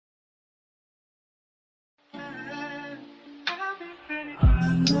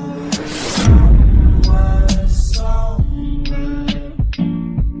Hello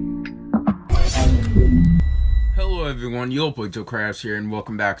everyone, your boy DylCraftZ here, and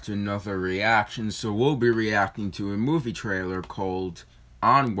welcome back to another reaction. So we'll be reacting to a movie trailer called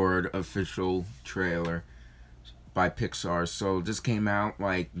Onward official trailer by Pixar. So this came out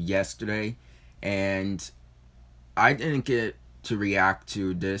like yesterday, and I didn't get to react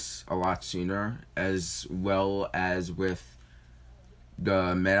to this a lot sooner, as well as with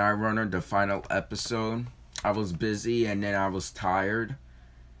the Midnight Runner, the final episode. I was busy and then I was tired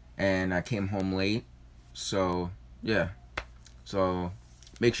and I came home late. So yeah, so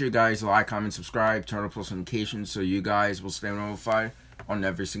make sure you guys like, comment, subscribe, turn on post notifications so you guys will stay notified on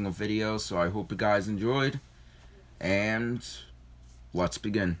every single video. So I hope you guys enjoyed, and let's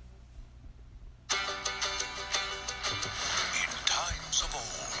begin. In times of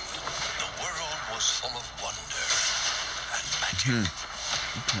old, the world was full of wonder and magic.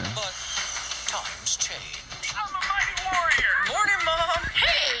 Okay. But times change. I'm a mighty warrior! Morning, Mom!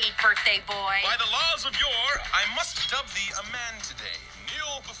 Hey, birthday boy! By the laws of yore, I must dub thee a man today.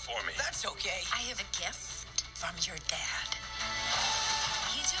 Kneel before me. That's okay. I have a gift from your dad.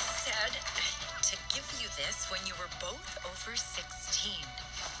 He just said to give you this when you were both over 16.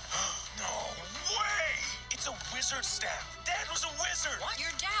 No way! It's a wizard staff. Dad was a wizard. What?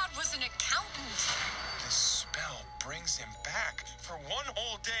 Your dad was an accountant. This spell brings him back. For one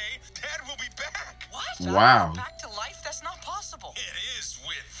whole day, Dad will be back. What? Wow. Back to life? That's not possible. It is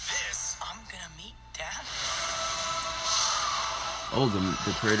with this. I'm gonna meet Dad. Oh,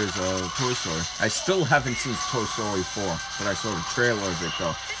 the creators of Toy Story. I still haven't seen Toy Story 4, but I saw the trailer of it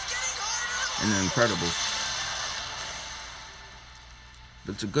though. And The Incredibles.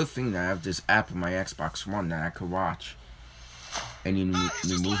 But it's a good thing that I have this app on my Xbox One that I could watch any new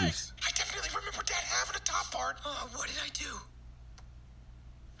movies. Legs. I definitely remember Dad having a top part. Oh, what did I do?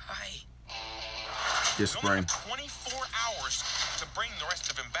 Hi. This We only spring. have 24 hours to bring the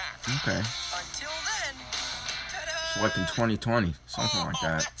rest of him back. Okay. Until then, ta-da! It's like in 2020, something like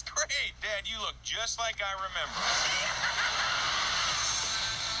that. That's great. Dad, you look just like I remember.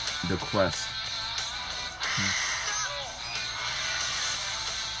 The Quest.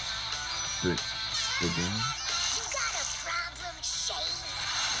 The game. You got a problem, Shane?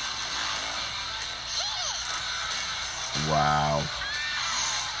 Wow.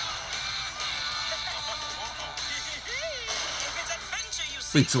 If it's adventure, you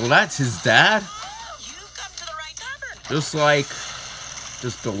see, Wait, so that's his dad? you've come to the right tavern. Just like,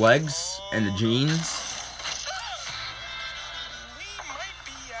 just the legs and the jeans. We might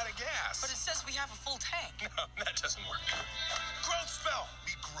be out of gas. But it says we have a full tank. No, that doesn't work. Growth spell.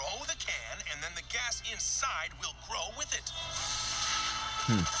 We grow the can, and then the gas inside will grow with it.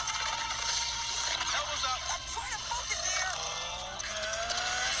 Elbows up. I'm trying to focus here.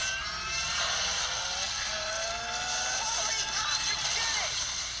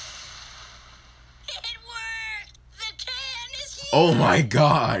 It worked. The can is huge. Oh my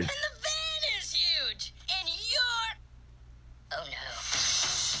god. And the van is huge. And you're... Oh no.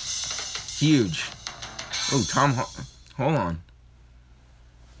 Huge. Oh, Tom, hold on.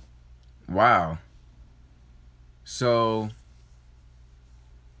 Wow. So,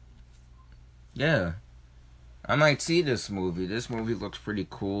 yeah. I might see this movie. This movie looks pretty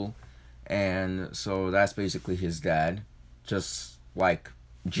cool. And so that's basically his dad. Just like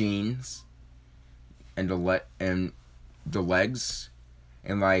jeans and the legs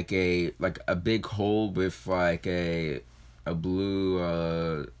and like a big hole with like a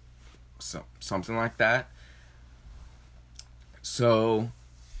blue something like that. So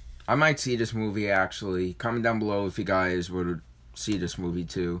I might see this movie actually. Comment down below if you guys would see this movie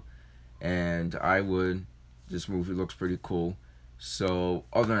too. And I would. This movie looks pretty cool. So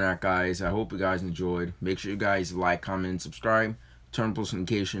other than that, guys, I hope you guys enjoyed. Make sure you guys like, comment, and subscribe. Turn on post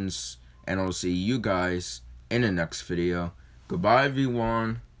notifications. And I'll see you guys in the next video. Goodbye,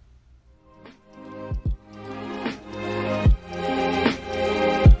 everyone.